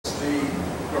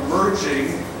emerging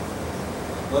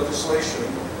legislation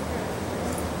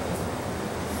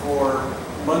for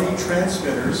money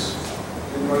transmitters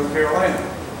in North Carolina,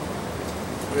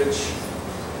 which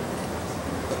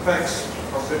affects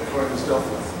how Bitcoin is dealt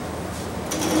with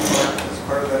as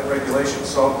part of that regulation.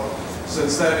 So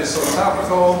since that is so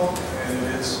topical and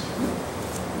it is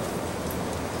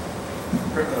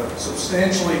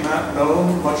substantially not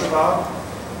known much about,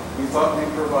 we thought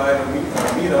we'd provide a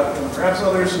meetup, and perhaps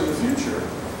others in the future,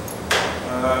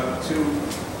 to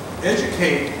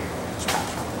educate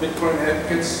Bitcoin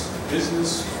advocates,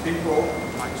 business people,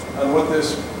 on what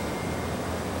this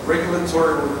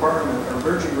regulatory requirement, or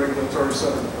emerging regulatory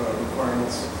set of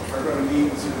requirements, are going to mean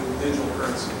to digital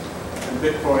currency and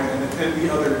Bitcoin and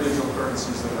the other digital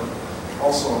currencies that are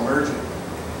also emerging.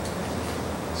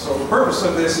 So the purpose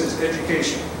of this is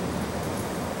education.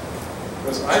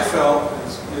 Because I felt,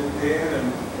 as Dan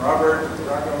and Robert,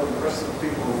 Rocco, and the rest of the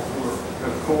people who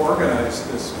have co-organized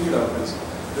this meetup, is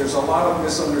there's a lot of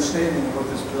misunderstanding of what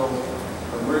this bill,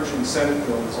 emerging Senate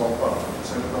bill, is all about.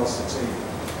 Senate Bill 680,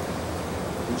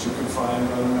 which you can find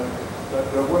on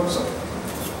the website.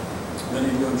 Many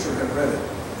of you, I'm sure, have read it.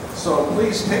 So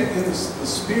please take the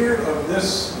spirit of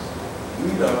this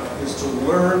meetup is to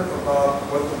learn about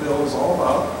what the bill is all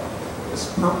about, what its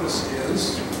purpose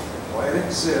is, why it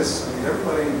exists. I mean,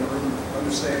 everybody in the room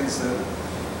understands that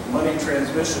money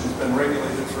transmission has been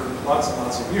regulated for lots and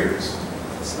lots of years.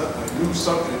 It's not a new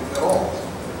subject at all.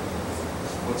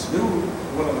 What's new,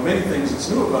 one of the many things that's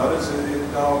new about it is that it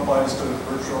now applies to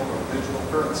virtual or digital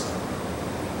currency,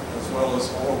 as well as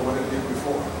all of what it did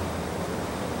before.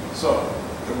 So,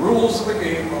 the rules of the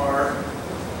game are,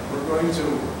 we're going to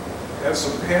have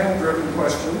some panel-driven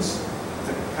questions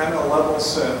to kind of level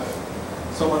set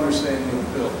some understanding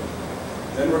of the bill.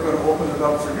 Then we're going to open it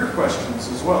up for your questions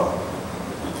as well.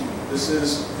 This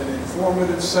is an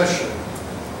informative session.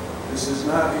 This is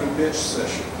not a bitch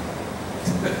session.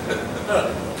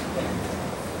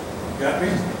 Got me?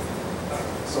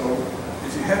 So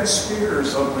if you had a spear or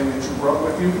something that you brought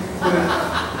with you,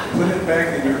 put it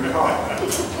back in your car.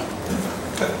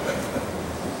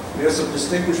 We have some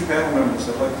distinguished panel members.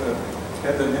 I'd like to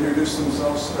have them introduce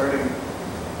themselves, starting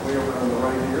way over on the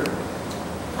right here.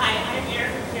 Hi, I'm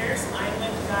Arika Pierce. I'm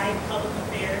with Gide Public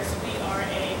Affairs. We are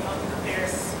a public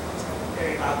affairs,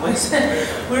 very loud voice.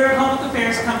 We're a public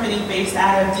affairs company based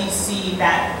out of DC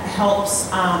that helps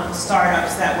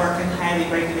startups that work in highly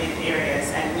regulated areas.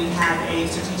 And we have a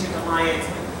strategic alliance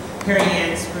with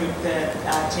Perianne Group, the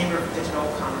Chamber of Digital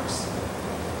Commerce.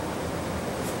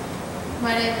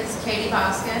 My name is Katherine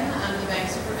Bosken. I'm the Bank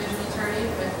Supervision Attorney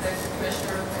with the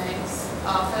Commissioner of Banks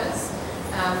Office.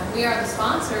 We are the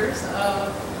sponsors of,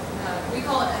 we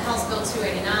call it House Bill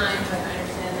 289, but I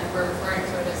understand that we're referring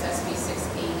to it as SB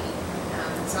 680.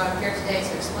 So I'm here today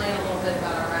to explain a little bit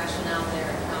about our rationale there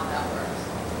and how that works.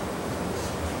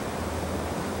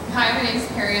 Hi, my name is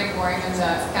Perianne Boring. I'm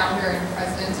the founder and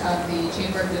president of the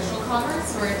Chamber of Digital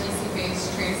Commerce. We're a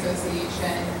DC-based trade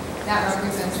association that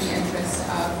represents the interests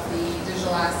of the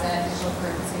digital asset, digital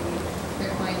currency,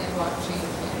 Bitcoin, and blockchain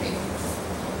community.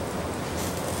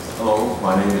 Hello,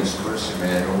 my name is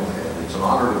Emanuel, and it's an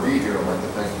honor to be here. I'd like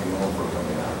to thank you all for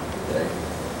coming out today.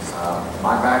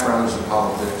 My background is in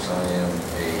politics. I am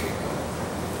a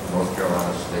North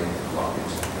Carolina state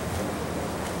lobbyist.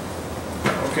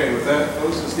 Okay, with that,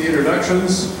 those is the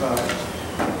introductions.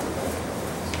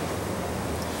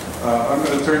 I'm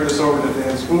going to turn this over to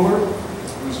Dan Spooler,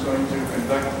 who's going to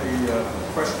conduct the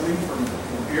questioning from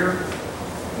here,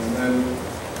 and then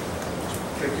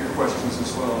take your questions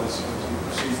as well as we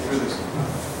proceed through this.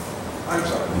 I'm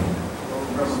sorry, I don't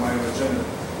remember my agenda.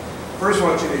 First, I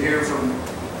want you to hear from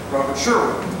Robert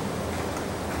Sherwood,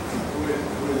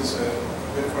 who is a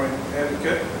Bitcoin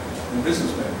advocate and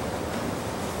businessman.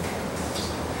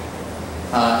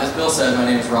 As Bill said, my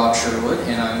name is Rob Sherwood,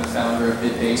 and I'm the founder of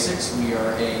BitBasics. We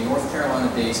are a North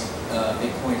Carolina-based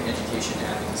Bitcoin education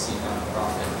advocacy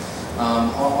nonprofit.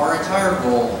 Our entire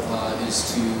goal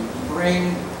is to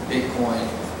bring Bitcoin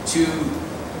to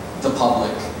the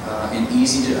public in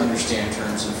easy-to-understand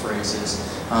terms and phrases.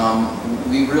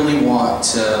 We really want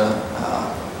to,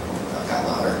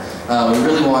 we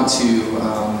really want to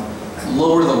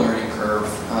lower the learning curve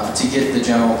to get the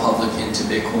general public into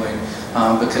Bitcoin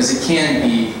because it can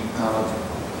be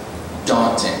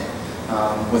daunting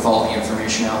with all the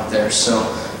information out there. So,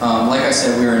 like I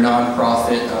said, we're a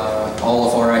nonprofit. All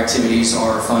of our activities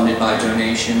are funded by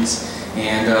donations,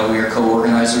 and we are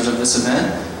co-organizers of this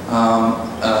event.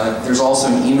 There's also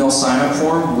an email sign-up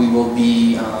form. We will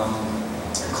be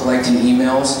collecting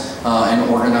emails and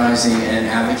organizing an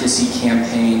advocacy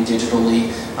campaign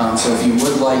digitally. So if you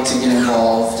would like to get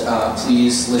involved,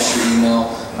 please list your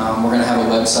email. We're going to have a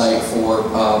website for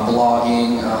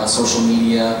blogging, social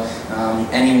media.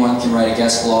 Anyone can write a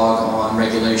guest blog on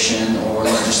regulation or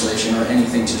legislation or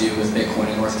anything to do with Bitcoin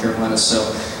in North Carolina.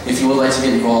 So if you would like to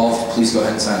get involved, please go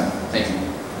ahead and sign up. Thank you.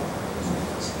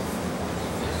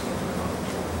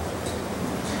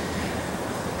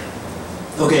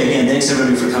 Okay, again, thanks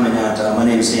everybody for coming out. My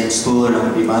name is Dan Spooler, and I'm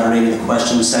going to be moderating the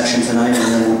questions section tonight,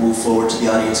 and then we'll move forward to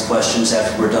the audience questions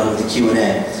after we're done with the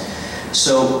Q&A.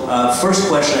 So, first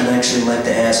question I'd actually like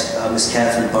to ask Ms.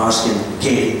 Katherine Bosken,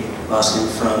 Katie Bosken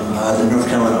from the North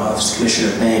Carolina Office of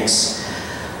Commissioner of Banks.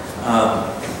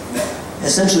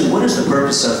 Essentially, what is the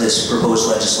purpose of this proposed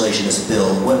legislation, this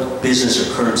bill? What business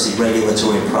or currency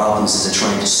regulatory problems is it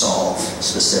trying to solve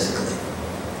specifically?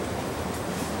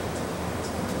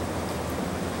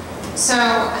 So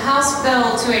House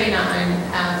Bill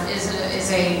 289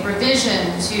 is a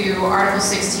revision to Article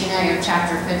 16A of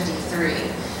Chapter 53.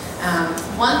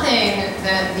 One thing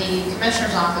that the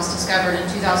Commissioner's Office discovered in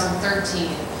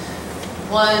 2013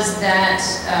 was that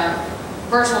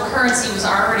virtual currency was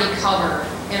already covered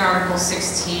in Article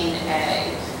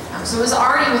 16A. So it was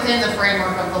already within the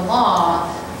framework of the law,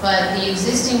 but the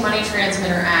existing Money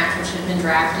Transmitter Act, which had been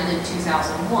drafted in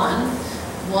 2001,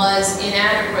 was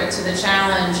inadequate to the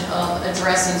challenge of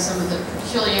addressing some of the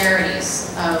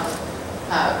peculiarities of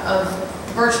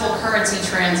virtual currency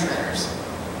transmitters.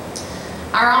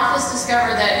 Our office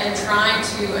discovered that in trying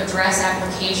to address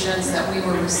applications that we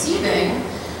were receiving,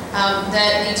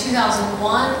 that the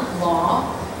 2001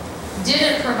 law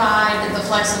didn't provide the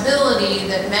flexibility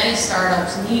that many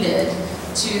startups needed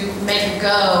to make a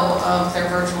go of their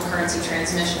virtual currency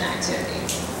transmission activity.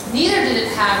 Neither did it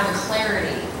have the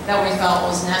clarity that we felt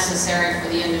was necessary for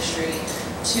the industry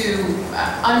to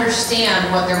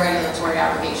understand what their regulatory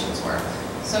obligations were.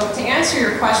 So to answer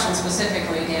your question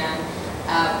specifically, Dan,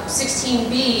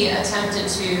 16B attempted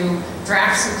to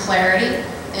draft some clarity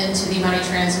into the Money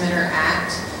Transmitter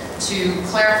Act to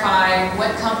clarify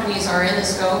what companies are in the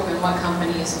scope and what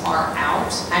companies are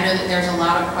out. I know that there's a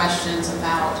lot of questions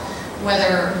about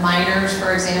whether minors,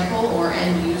 for example, or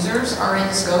end users are in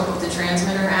the scope of the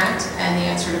Transmitter Act, and the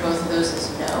answer to both of those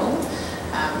is no.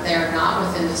 They are not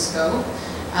within the scope.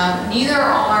 Neither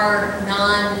are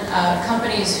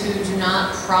companies who do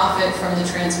not profit from the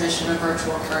transmission of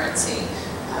virtual currency.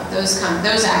 Those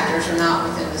actors are not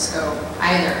within the scope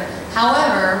either.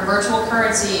 However, virtual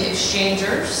currency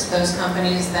exchangers, those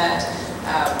companies that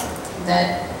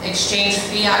exchange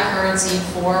fiat currency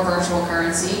for virtual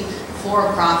currency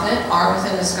for profit, are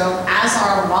within the scope, as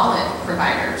are wallet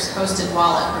providers, hosted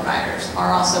wallet providers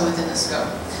are also within the scope.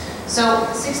 So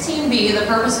 16B, the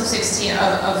purpose of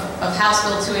House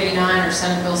Bill 289 or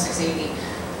Senate Bill 680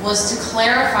 was to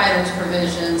clarify those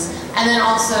provisions and then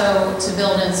also to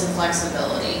build in some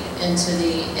flexibility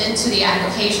into the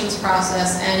applications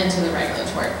process and into the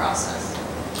regulatory process.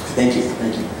 Thank you.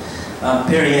 Thank you.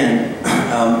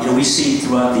 Perianne, we see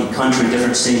throughout the country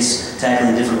different states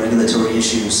tackling different regulatory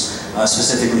issues,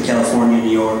 specifically California, New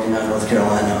York, and now North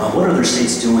Carolina. What are other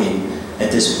states doing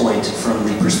at this point from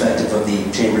the perspective of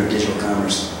the Chamber of Digital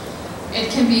Commerce? It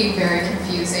can be very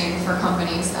confusing for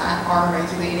companies that are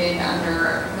regulated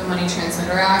under the Money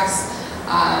Transmitter Acts.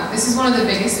 This is one of the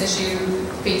biggest issues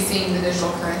facing the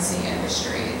digital currency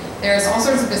industry. There's all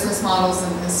sorts of business models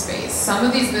in this space. Some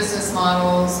of these business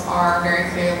models are very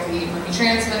clearly money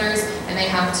transmitters, and they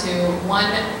have to,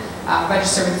 one,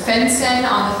 register with FinCEN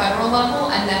on the federal level,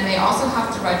 and then they also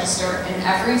have to register in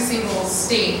every single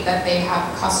state that they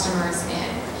have customers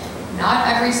in. Not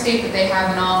every state that they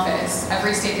have an office,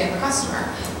 every state they have a customer.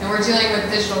 And we're dealing with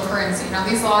digital currency. Now,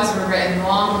 these laws were written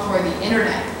long before the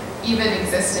internet even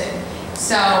existed.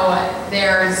 So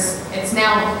it's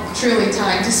now truly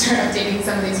time to start updating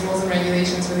some of these rules and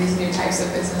regulations for these new types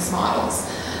of business models.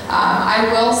 I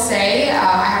will say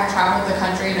I have traveled the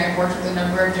country and I've worked with a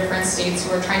number of different states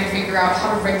who are trying to figure out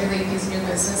how to regulate these new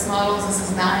business models.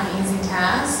 This is not an easy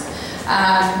task.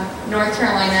 North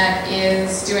Carolina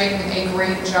is doing a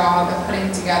great job of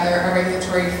putting together a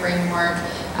regulatory framework,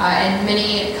 and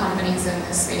many companies in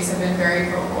this space have been very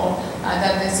vocal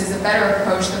that this is a better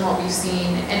approach than what we've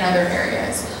seen in other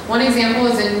areas. One example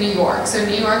is in New York. So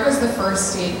New York was the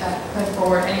first state that put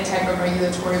forward any type of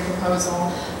regulatory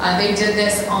proposal. They did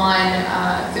this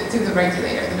through the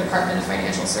regulator, the Department of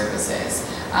Financial Services.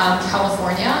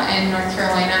 California and North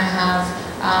Carolina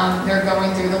they're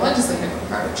going through the legislative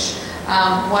approach.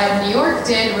 What New York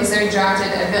did was they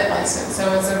drafted a BIT license,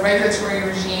 so it's a regulatory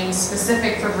regime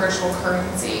specific for virtual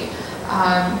currency.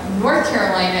 North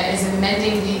Carolina is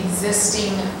amending the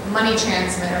existing Money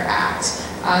Transmitter Act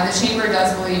The Chamber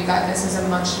does believe that this is a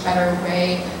much better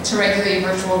way to regulate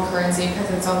virtual currency because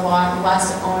it's a lot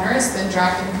less onerous than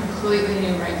drafting completely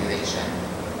new regulation.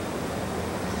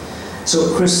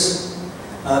 So Chris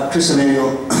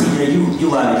Emanuel, you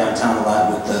lobby downtown a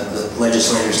lot with the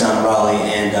legislators down in Raleigh,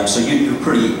 and so you're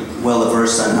pretty well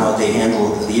versed on how they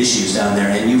handle the issues down there,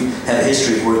 and you have a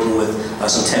history of working with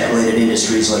some tech-related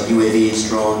industries like UAVs,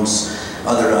 drones,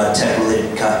 other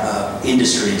tech-related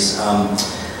industries.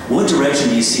 What direction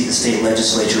do you see the state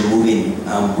legislature moving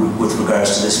with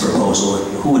regards to this proposal?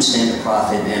 Who would stand to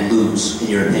profit and lose, in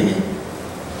your opinion?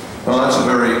 Well, that's a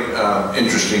very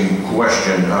interesting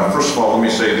question. First of all, let me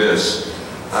say this.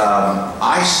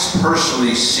 I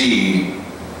personally see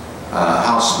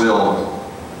House Bill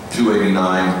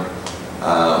 289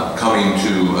 coming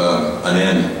to an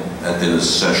end at this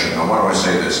session. Now, why do I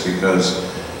say this? Because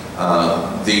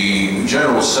the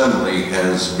General Assembly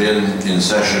has been in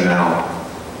session now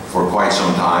for quite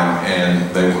some time,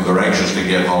 and they're anxious to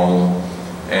get home,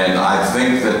 and I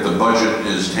think that the budget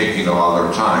is taking a lot of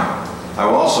their time. I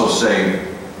will also say,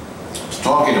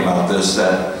 talking about this,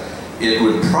 that it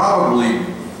would probably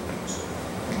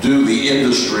do the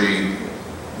industry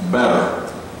better,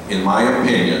 in my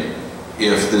opinion,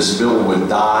 if this bill would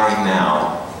die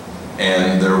now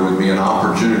and there would be an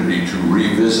opportunity to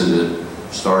revisit it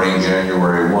starting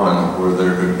January 1, where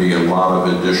there could be a lot of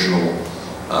additional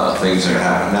things that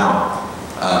happen. Now,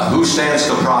 who stands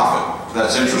to profit?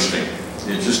 That's interesting.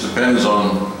 It just depends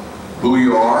on who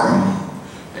you are.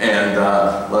 And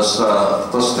let's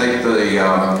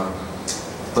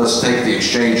take the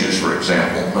exchanges, for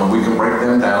example. And we can break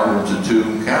them down into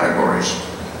two categories.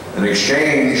 An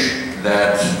exchange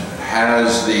that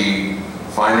has the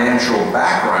financial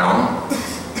background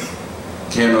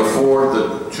can afford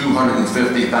the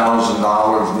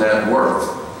 $250,000 net worth.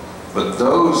 But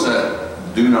those that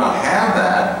do not have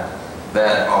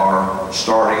that are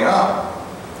starting up,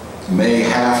 may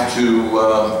have to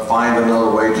find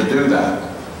another way to do that.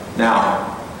 Now,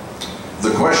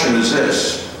 the question is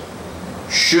this: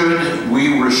 should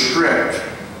we restrict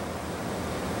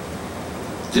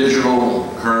digital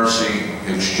currency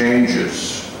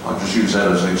exchanges, I'll just use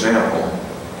that as an example,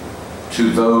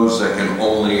 to those that can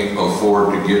only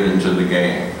afford to get into the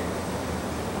game?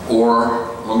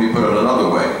 Or, let me put it another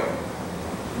way,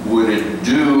 would it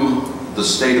do the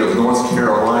state of North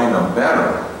Carolina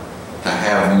better to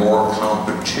have more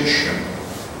competition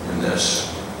in this,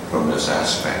 from this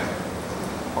aspect?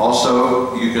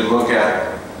 Also, you can look at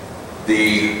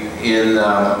in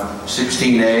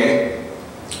 16A,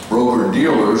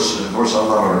 broker-dealers. Of course, I'm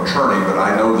not an attorney, but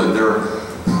I know that they're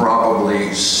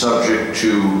probably subject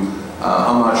to,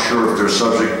 I'm not sure if they're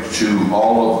subject to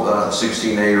all of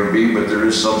 16A or B, but there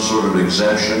is some sort of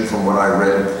exemption from what I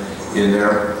read in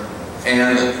there.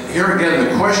 And here again,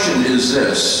 the question is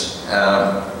this: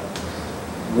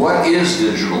 what is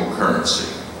digital currency?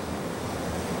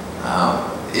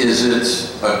 Is it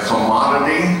a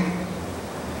commodity?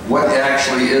 What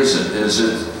actually is it? Is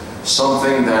it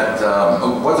something that,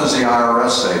 what does the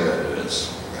IRS say that it is?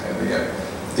 Okay,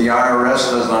 the IRS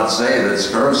does not say that it's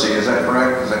currency, is that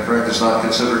correct? Is that correct? It's not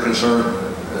considered concerned?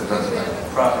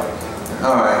 Property.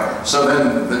 All right, so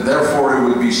then, therefore, it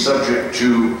would be subject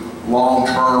to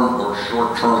long-term or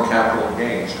short-term capital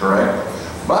gains, correct?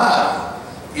 But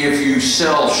if you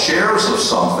sell shares of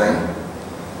something,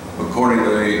 according to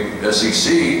the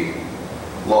SEC,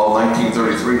 Law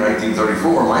 1933,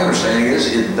 1934, my understanding is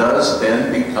it does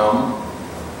then become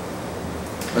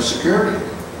a security.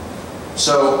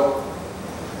 So,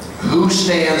 who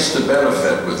stands to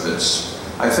benefit with this?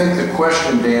 I think the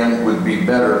question, Dan, would be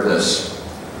better this: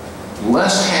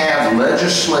 let's have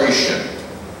legislation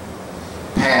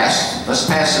passed, let's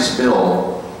pass this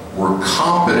bill where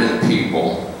competent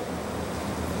people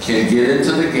can get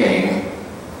into the game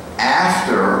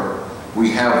after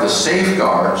we have the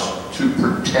safeguards to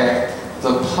protect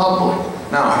the public.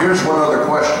 Now, here's one other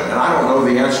question, and I don't know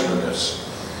the answer to this.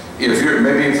 Maybe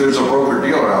if there's a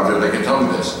broker-dealer out there, they can tell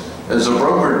me this. As a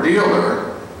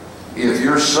broker-dealer, if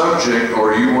you're subject,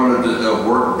 or you wanted to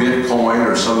work Bitcoin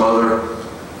or some other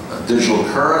digital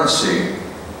currency,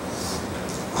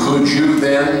 could you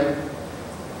then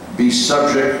be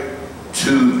subject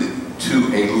to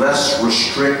a less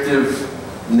restrictive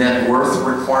net worth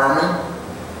requirement?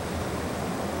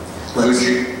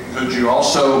 Could you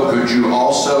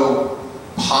also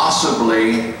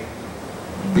possibly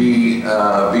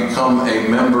become a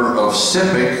member of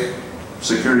SIPC,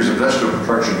 Securities Investor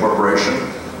Protection Corporation,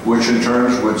 which in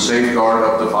turn would safeguard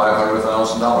up to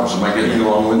 $500,000? Am I getting you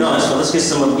along with that? No, so let's get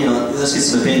some, let's get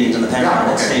some opinions on the panel. Yeah,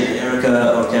 Let's okay. take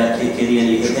Arika or Katie,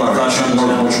 any thoughts on She knows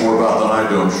this? much more about than I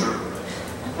do, I'm sure.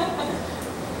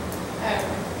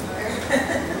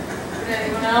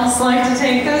 else like to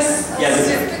take this?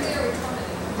 Yeah,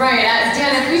 Right,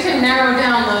 Dan, if we can narrow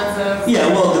down the... Yeah,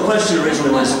 well, the question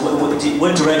originally was,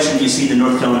 what direction do you see the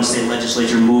North Carolina State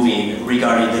Legislature moving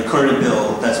regarding the current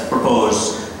bill that's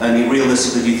proposed? I mean,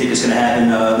 realistically, do you think it's going to happen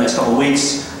the next couple of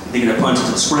weeks? Are they going to punt it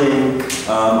to the spring?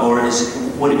 Or is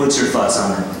it, what's your thoughts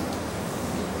on that?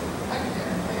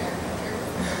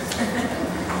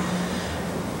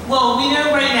 Well, we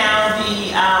know right now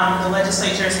the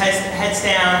legislature is heads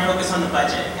down, focused on the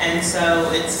budget, and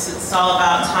so it's all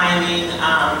about timing.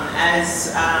 As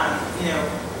you know,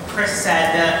 Chris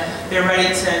said, they're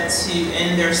ready to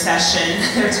end their session.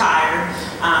 They're tired,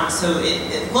 so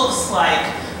it looks like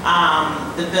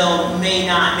the bill may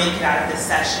not make it out of this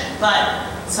session, but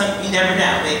you never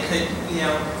know. They could,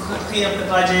 clean up the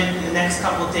budget in the next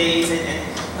couple of days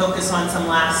and focus on some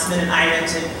last-minute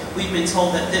items. And we've been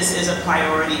told that this is a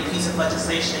priority piece of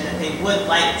legislation that they would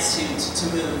like to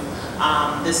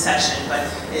move this session. But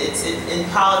it's in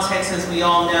politics, as we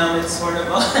all know, it's sort of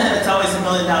it's always $1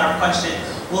 million question: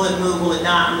 will it move? Will it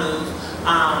not move?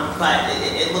 But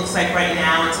it looks like right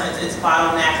now it's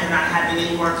bottlenecked. They're not having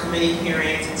any more committee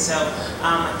hearings, and so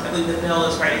I believe the bill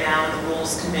is right now in the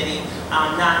Rules Committee,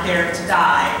 not there to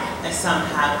die, as some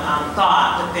have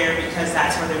thought, but there because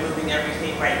that's where they're moving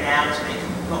everything right now, so they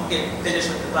won't get finished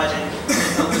with the budget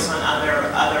and focus on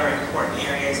other important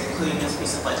areas, including this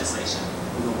piece of legislation.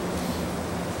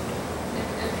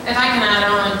 If I can add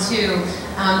on too,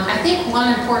 I think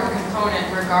one important component,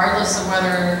 regardless of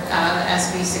whether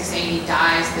SB 680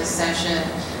 dies this session,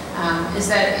 is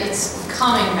that it's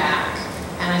coming back.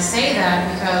 And I say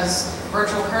that because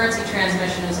virtual currency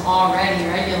transmission is already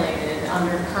regulated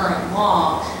under current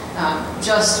law,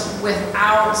 just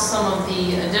without some of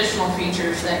the additional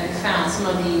features that you found, some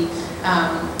of the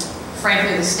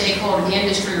frankly, the stakeholder, the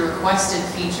industry requested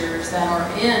features that are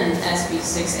in SB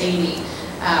 680.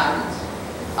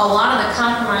 A lot of the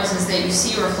compromises that you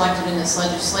see reflected in this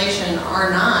legislation are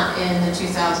not in the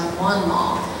 2001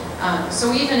 law.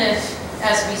 So even if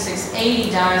SB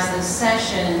 680 dies this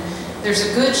session, there's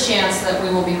a good chance that we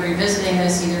will be revisiting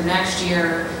this either next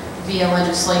year via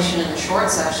legislation in the short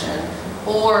session,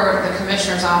 or the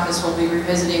Commissioner's Office will be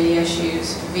revisiting the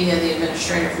issues via the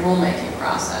administrative rulemaking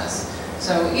process.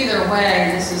 So either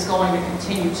way, this is going to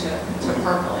continue to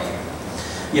percolate.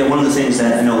 Yeah, one of the things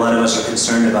that I know a lot of us are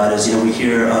concerned about is, we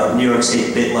hear New York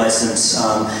State bit license.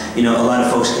 A lot of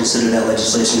folks consider that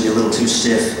legislation to be a little too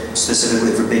stiff,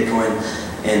 specifically for Bitcoin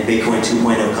and Bitcoin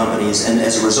 2.0 companies. And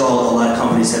as a result, a lot of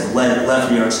companies have left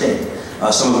New York State.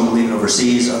 Some of them are leaving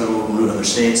overseas, others will move to other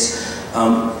states.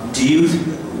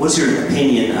 What's your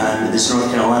opinion on this North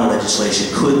Carolina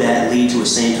legislation? Could that lead to the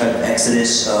same type of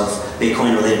exodus of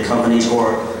Bitcoin-related companies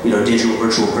or digital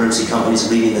virtual currency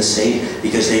companies leaving the state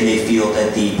because they may feel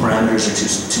that the parameters are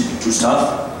too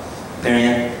tough?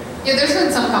 Perianne? Yeah, there's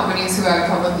been some companies who have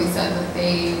publicly said that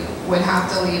they would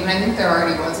have to leave, and I think there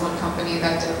already was one company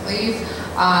that did leave.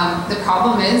 The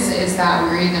problem is that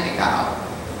where are you going to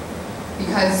go?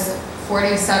 Because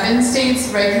 47 states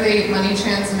regulate money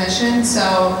transmission,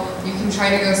 so you can try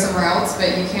to go somewhere else,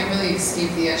 but you can't really escape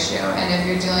the issue. And if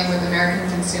you're dealing with American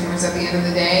consumers at the end of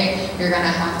the day, you're going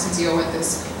to have to deal with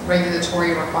this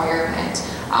regulatory requirement.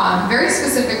 Very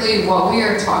specifically, what we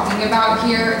are talking about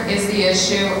here is the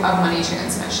issue of money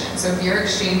transmission. So if you're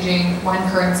exchanging one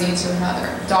currency to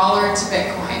another, dollar to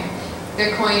Bitcoin,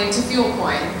 Bitcoin to fuel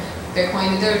coin,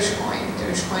 Bitcoin to Dogecoin,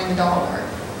 Dogecoin to dollar,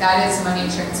 that is money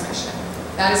transmission.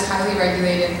 That is highly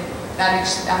regulated. That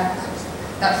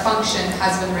function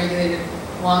has been regulated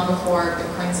long before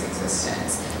Bitcoin's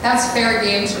existence. That's fair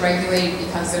game to regulate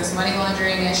because there's money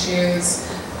laundering issues,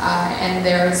 and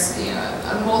there's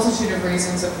a multitude of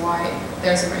reasons of why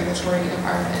there's a regulatory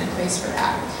environment in place for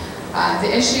that.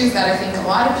 The issues that I think a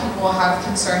lot of people have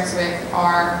concerns with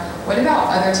are, what about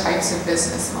other types of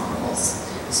business models?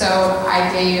 So I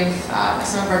gave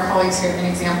some of our colleagues here an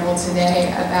example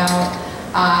today about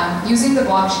using the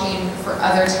blockchain for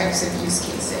other types of use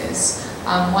cases.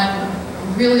 One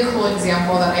really cool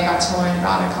example that I got to learn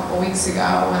about a couple weeks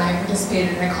ago when I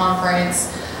participated in a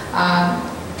conference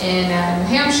in New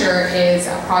Hampshire is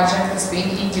a project that's being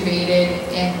incubated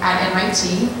at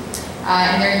MIT.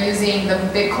 And they're using the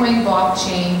Bitcoin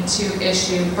blockchain to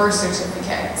issue birth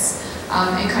certificates.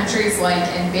 In countries like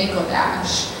in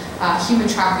Bangladesh, human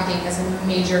trafficking is a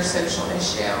major social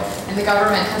issue, and the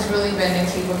government has really been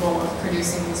incapable of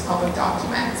producing these public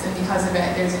documents, and because of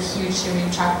it, there's a huge human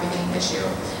trafficking issue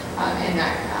in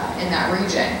that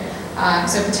region.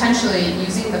 So potentially,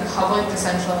 using the public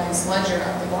decentralized ledger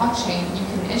of the blockchain, you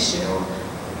can issue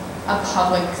a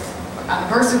public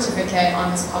birth certificate on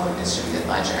this public distributed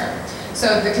ledger.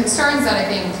 So the concerns that I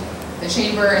think the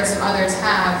Chamber and some others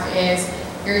have is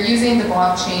you're using the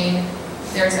blockchain,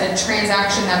 there's a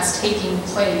transaction that's taking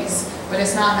place, but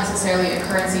it's not necessarily a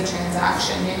currency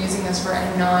transaction. You're using this for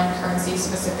a non-currency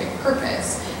specific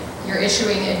purpose. You're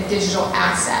issuing a digital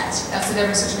asset. That's the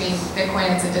difference between Bitcoin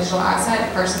as a digital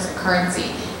asset versus a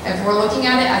currency. If we're looking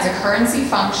at it as a currency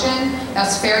function,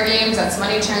 that's fair games, that's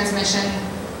money transmission,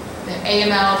 the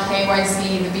AML,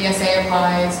 KYC, the BSA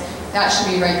applies, that should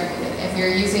be regulated. If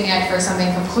you're using it for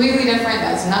something completely different,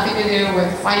 that has nothing to do with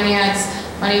finance,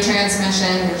 money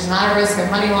transmission, there's not a risk of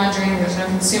money laundering, there's no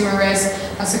consumer risk,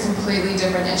 that's a completely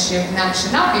different issue, and that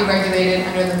should not be regulated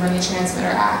under the Money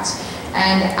Transmitter Act.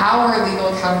 And our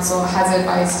legal counsel has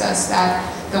advised us that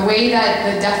the way that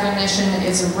the definition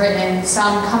is written,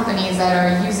 some companies that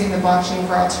are using the blockchain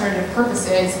for alternative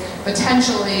purposes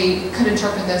potentially could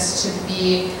interpret this to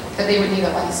be that they would need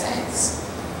a license.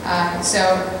 So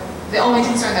the only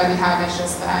concern that we have is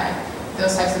just that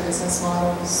those types of business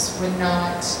models would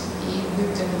not be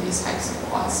looped into these types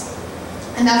of laws.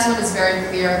 And that's when it's very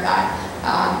clear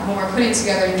that when we're putting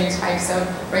together new types of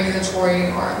regulatory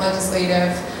or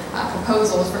legislative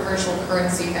proposals for virtual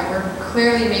currency, that we're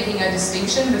clearly making a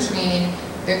distinction between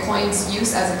Bitcoin's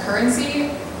use as a currency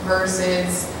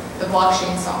versus the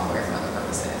blockchain software for other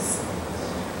purposes.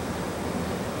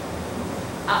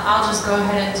 I'll just go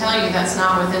ahead and tell you that's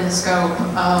not within the scope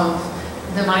of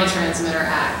the Money Transmitter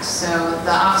Act. So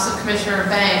the Office of Commissioner of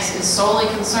Banks is solely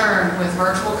concerned with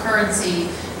virtual currency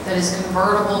that is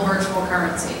convertible virtual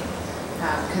currency,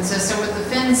 consistent with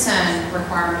the FinCEN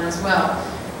requirement as well.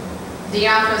 The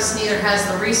office neither has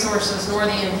the resources nor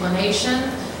the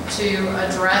inclination to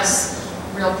address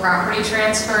real property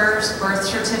transfers, birth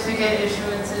certificate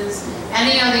issuances,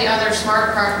 any of the other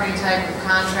smart property type of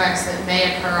contracts that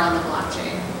may occur on the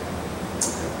blockchain.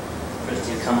 Chris,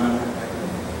 do you comment on that?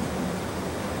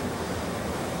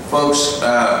 Folks,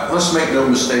 let's make no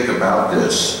mistake about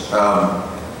this.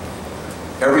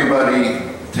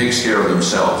 Everybody takes care of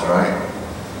themselves, right?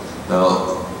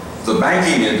 Now, the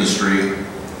banking industry,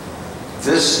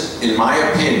 this, in my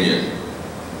opinion,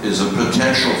 is a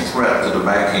potential threat to the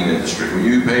banking industry. When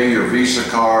you pay your Visa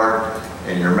card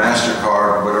and your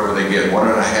MasterCard, whatever they get,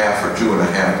 1.5% or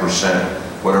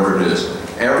 2.5%, whatever it is,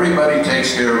 everybody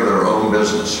takes care of their own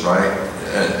business, right?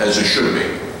 As it should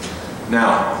be.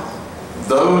 Now,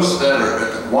 those that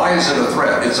are, why is it a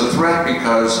threat? It's a threat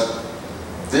because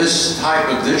this type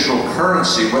of digital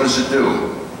currency, what does it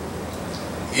do?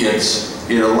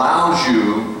 It allows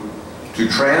you to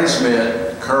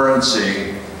transmit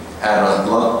currency at a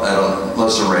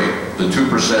lesser rate. The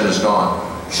 2% is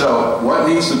gone. So what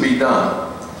needs to be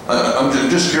done? I'm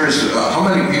just curious, how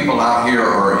many people out here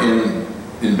are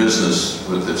in business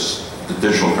with this, the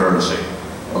digital currency?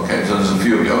 Okay, so there's a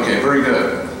few of you. Okay, very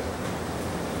good.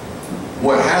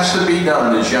 What has to be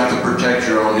done is you have to protect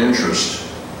your own interest.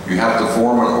 You have to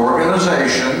form an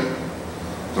organization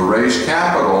to raise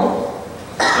capital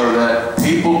so that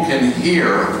people can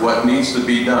hear what needs to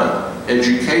be done.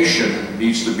 Education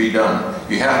needs to be done.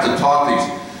 You have to talk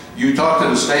you talk to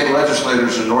the state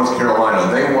legislators in North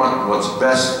Carolina, they want what's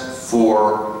best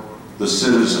for the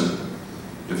citizen.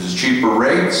 If it's cheaper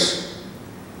rates,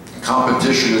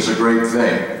 competition is a great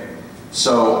thing.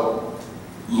 So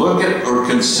look at or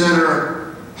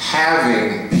consider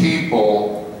having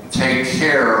people take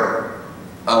care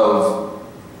of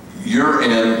your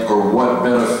end or what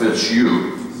benefits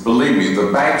you. Believe me,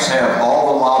 the banks have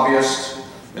all the lobbyists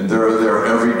and they're there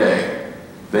every day.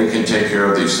 They can take care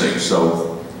of these things,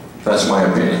 so that's my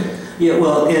opinion. Yeah,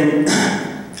 well, and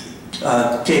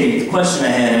Katie, the question I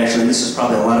had actually, and this is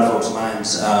probably a lot of folks'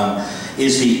 minds,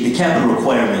 is the capital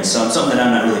requirements. Something that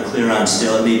I'm not really clear on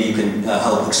still, and maybe you can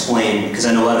help explain, because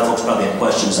I know a lot of folks probably have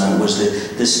questions on it, was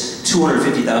this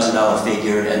 $250,000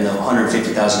 figure and the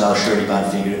 $150,000 surety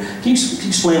bond figure. Can you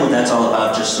explain what that's all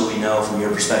about, just so we know from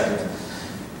your perspective?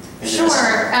 Sure.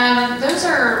 Those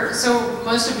are, so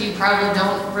most of you probably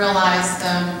don't realize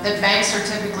that banks are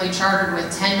typically chartered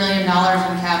with $10 million in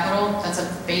capital. That's a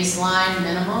baseline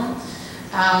minimum.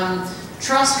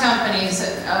 Trust companies,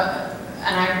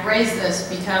 and I raise this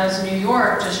because New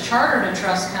York just chartered a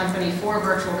trust company for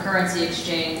virtual currency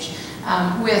exchange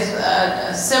with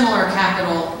a similar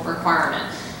capital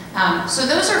requirement. So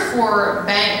those are for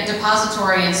bank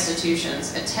depository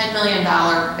institutions, a $10 million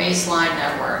baseline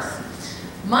net worth.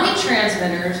 Money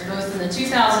transmitters, both in the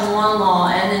 2001 law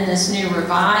and in this new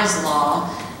revised law,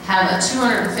 have a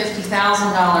 $250,000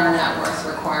 net worth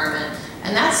requirement.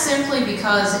 And that's simply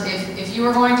because if you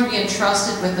are going to be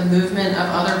entrusted with the movement of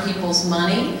other people's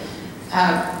money,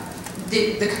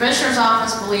 The Commissioner's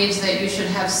Office believes that you should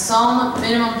have some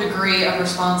minimum degree of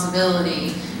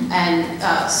responsibility and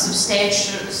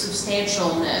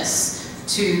substantialness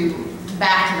to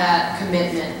back that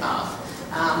commitment of.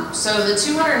 So the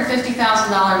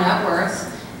 $250,000 net worth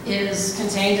is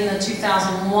contained in the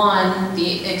 2001,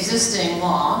 the existing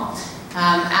law,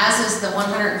 as is the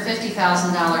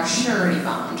 $150,000 surety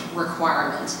bond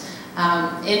requirement.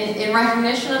 In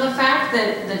recognition of the fact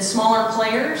that smaller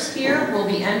players here will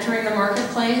be entering the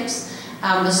marketplace,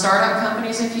 the startup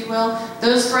companies, if you will,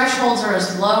 those thresholds are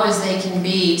as low as they can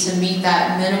be to meet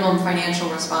that minimum financial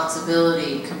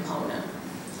responsibility component.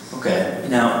 Okay,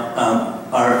 now,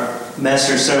 our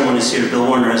master of ceremony is here. Bill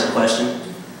Warner has a question.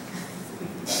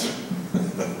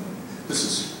 This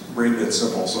is brain dead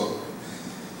simple, so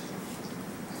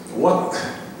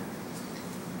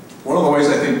one of the ways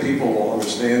I think people will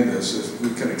understand this, if we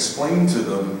can explain to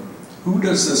them who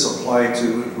does this apply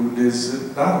to and who does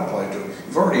it not apply to.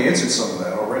 You've already answered some of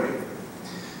that already.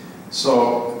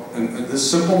 So, and this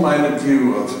simple-minded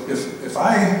view of if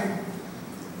I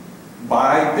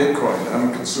buy Bitcoin, I'm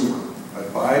a consumer, I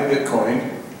buy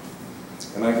Bitcoin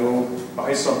and I go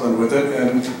buy something with it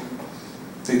and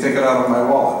they take it out of my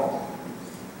wallet.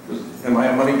 Am I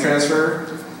a money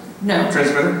transmitter? No.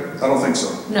 Transmitter? I don't think so.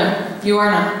 No, you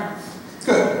are not.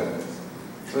 Good.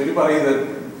 So anybody that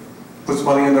puts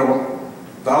money in their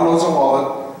downloads a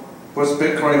wallet, puts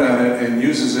Bitcoin on it, and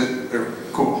uses it, they're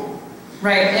cool.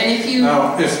 Right, and if you...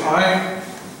 Now, if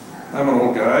I'm an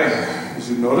old guy, as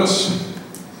you notice,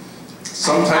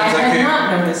 sometimes I can't... I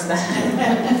have not noticed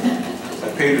that. I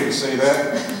paid her to say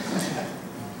that.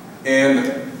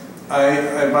 And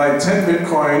I buy 10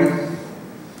 Bitcoin.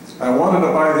 I wanted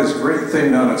to buy this great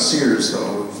thing down at Sears,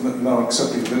 though. Now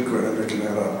accepting Bitcoin, I'm making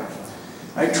that up.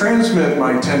 I transmit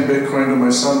my 10 Bitcoin to my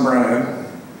son Brian,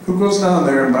 who goes down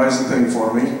there and buys the thing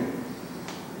for me.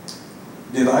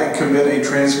 Did I commit a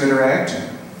transmitter act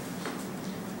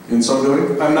in so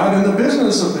doing? I'm not in the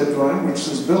business of Bitcoin, which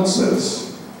as Bill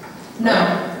says.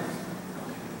 No.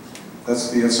 That's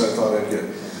the answer I thought I'd get.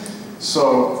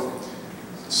 So,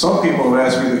 some people have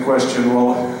asked me the question,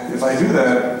 well, if I do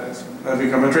that, I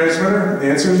become a transmitter? The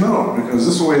answer is no, because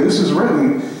the way this is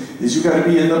written is you got to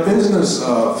be in the business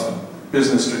of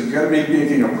business. You got to be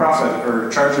making a profit or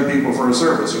charging people for a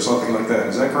service or something like that.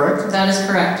 Is that correct? That is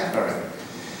correct. All right.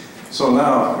 So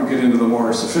now we get into the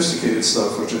more sophisticated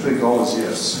stuff, which I think all is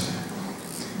yes.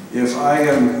 If I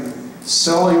am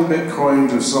selling Bitcoin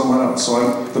to someone else,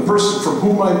 so the person from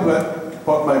whom I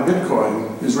bought my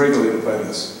Bitcoin is regulated by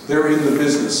this. They're in the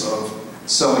business of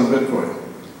selling Bitcoin.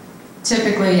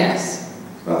 Typically, yes.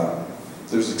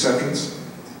 There's exceptions?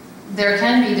 There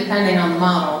can be, depending on the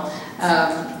model.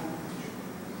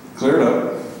 Clear it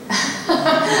up.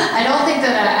 I don't think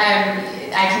that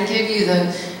I can give you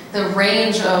the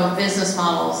range of business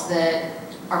models that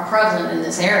are prevalent in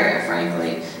this area,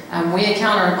 frankly. We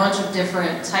encounter a bunch of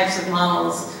different types of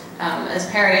models. As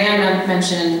Perianne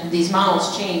mentioned, these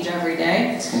models change every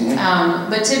day. Mm-hmm.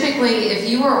 But typically, if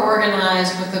you are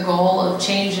organized with the goal of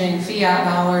changing fiat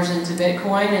dollars into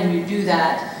Bitcoin, and you do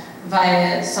that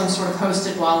via some sort of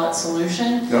hosted wallet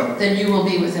solution, Yep. then you will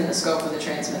be within the scope of the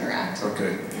Transmitter Act.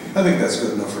 Okay. I think that's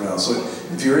good enough for now. So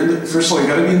if you're in the, first of all, you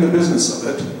got to be in the business of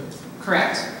it.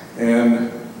 Correct.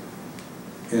 And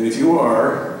if you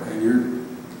are, and you're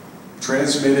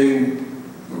transmitting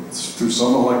through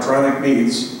some electronic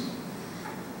means,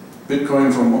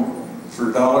 Bitcoin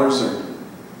for dollars or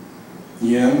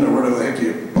yen or whatever the heck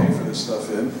you pay for this stuff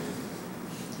in,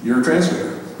 you're a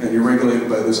transmitter and you're regulated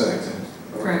by this act.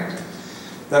 Correct.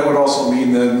 That would also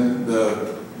mean then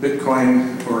the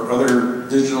Bitcoin or other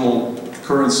digital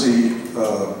currency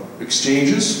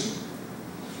exchanges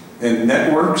and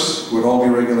networks would all be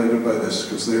regulated by this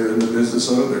because they're in the business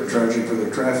of it, they're charging for their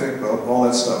traffic, all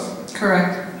that stuff.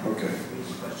 Correct. Okay.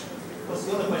 Well,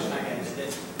 the other question I had is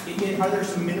that, are there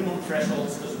some minimum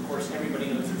thresholds? Because of course everybody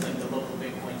knows there's like the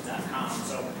localbitcoins.com.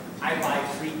 So I buy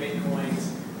 3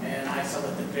 Bitcoins and I sell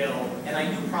it to Bill and I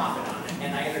do profit on it.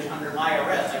 And under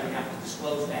IRS I would have to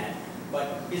disclose that.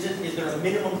 But is there a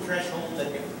minimum threshold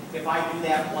that if I do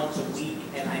that once a week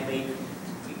and I make,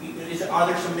 are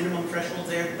there some minimum thresholds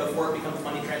there before it becomes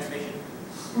money transmission?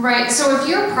 Right, so if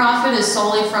your profit is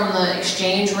solely from the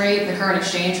exchange rate, the current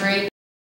exchange rate,